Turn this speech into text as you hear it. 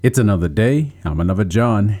It's another day. I'm another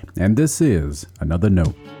John, and this is Another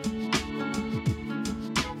Note.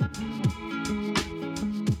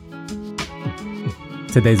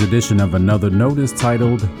 Today's edition of Another Note is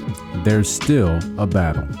titled, There's Still a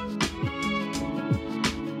Battle.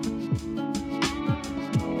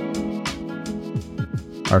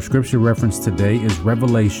 Our scripture reference today is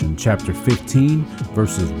Revelation chapter 15,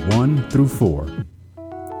 verses 1 through 4.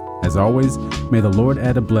 As always, may the Lord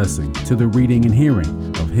add a blessing to the reading and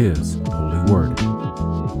hearing of His holy word.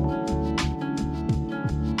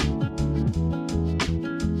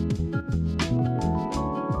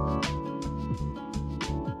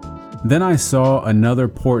 Then I saw another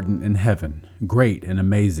portent in heaven, great and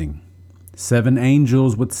amazing, 7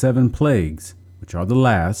 angels with 7 plagues, which are the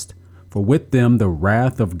last, for with them the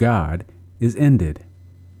wrath of God is ended.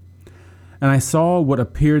 And I saw what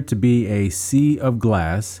appeared to be a sea of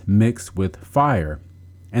glass mixed with fire,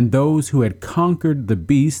 and those who had conquered the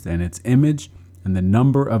beast and its image and the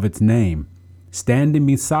number of its name, standing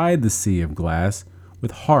beside the sea of glass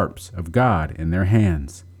with harps of God in their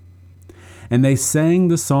hands. And they sang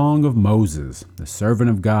the song of Moses, the servant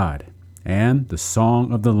of God, and the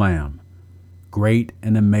song of the Lamb. Great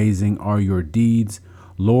and amazing are your deeds,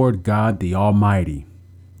 Lord God the Almighty.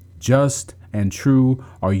 Just and true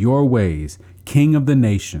are your ways, King of the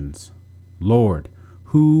nations. Lord,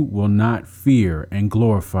 who will not fear and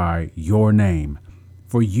glorify your name?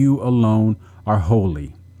 For you alone are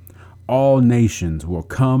holy. All nations will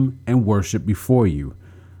come and worship before you,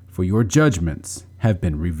 for your judgments have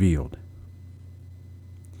been revealed.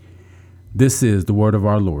 This is the word of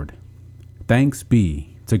our Lord. Thanks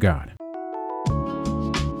be to God.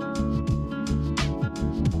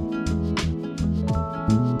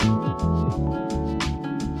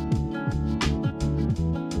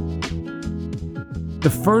 The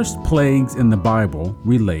first plagues in the Bible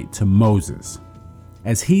relate to Moses.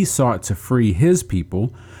 As he sought to free his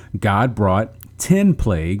people, God brought 10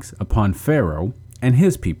 plagues upon Pharaoh and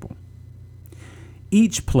his people.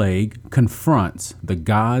 Each plague confronts the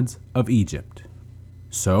gods of Egypt.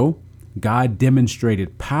 So, God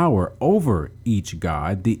demonstrated power over each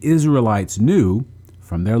god the Israelites knew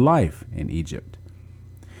from their life in Egypt.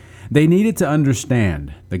 They needed to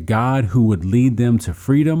understand the God who would lead them to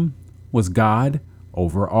freedom was God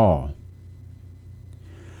over all.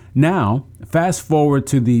 Now, fast forward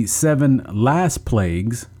to the 7 last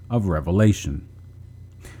plagues of Revelation.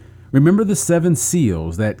 Remember the 7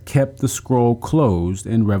 seals that kept the scroll closed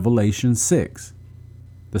in Revelation 6.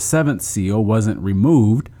 The 7th seal wasn't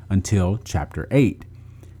removed until chapter 8.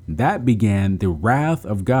 That began the wrath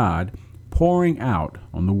of God pouring out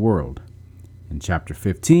on the world. In chapter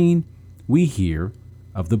 15, we hear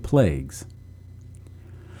of the plagues.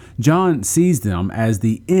 John sees them as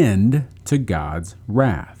the end to God's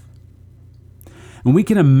wrath. And we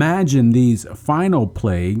can imagine these final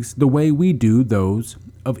plagues the way we do those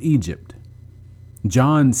of Egypt.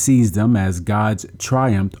 John sees them as God's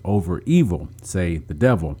triumph over evil, say the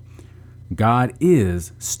devil. God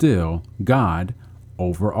is still God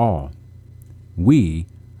over all. We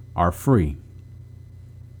are free.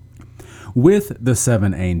 With the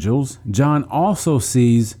 7 angels, John also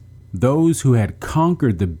sees those who had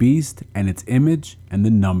conquered the beast and its image and the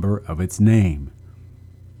number of its name.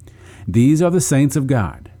 These are the saints of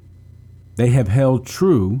God. They have held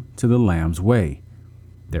true to the Lamb's way.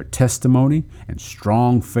 Their testimony and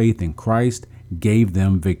strong faith in Christ gave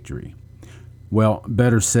them victory. Well,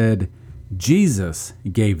 better said, Jesus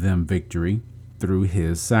gave them victory through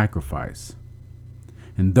his sacrifice.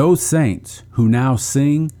 And those saints who now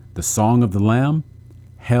sing the song of the Lamb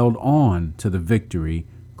held on to the victory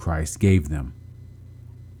Christ gave them.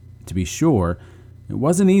 To be sure, it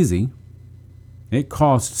wasn't easy. It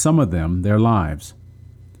cost some of them their lives.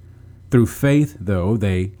 Through faith, though,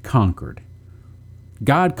 they conquered.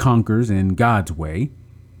 God conquers in God's way.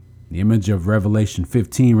 The image of Revelation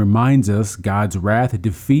 15 reminds us God's wrath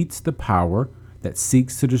defeats the power that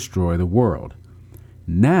seeks to destroy the world.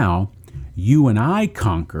 Now, you and I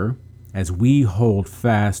conquer as we hold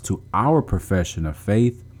fast to our profession of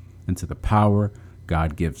faith and to the power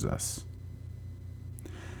God gives us.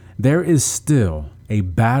 There is still a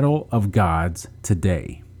battle of gods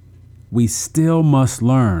today. We still must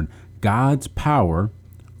learn God's power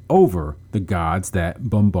over the gods that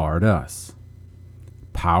bombard us.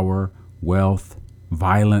 Power, wealth,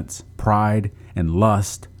 violence, pride, and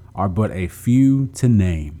lust are but a few to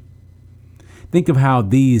name. Think of how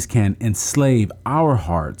these can enslave our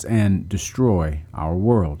hearts and destroy our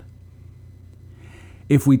world.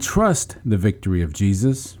 If we trust the victory of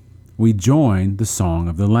Jesus, we join the song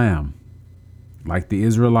of the Lamb. Like the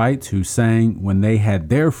Israelites who sang when they had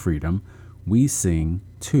their freedom, we sing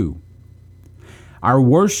 2. Our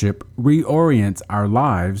worship reorients our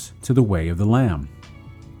lives to the way of the Lamb.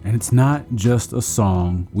 And it's not just a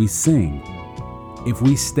song we sing. If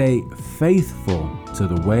we stay faithful to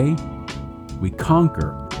the way, we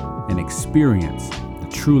conquer and experience the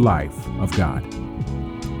true life of God.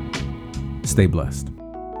 Stay blessed.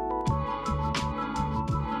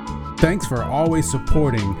 Thanks for always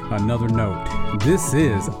supporting Another Note. This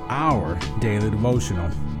is our daily devotional.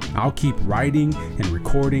 I'll keep writing and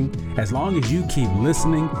recording as long as you keep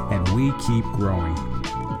listening and we keep growing.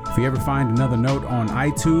 If you ever find Another Note on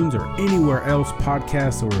iTunes or anywhere else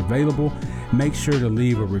podcasts are available, make sure to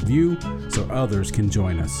leave a review so others can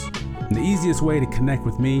join us. And the easiest way to connect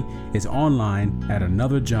with me is online at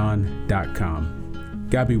anotherjohn.com.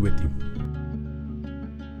 God be with you.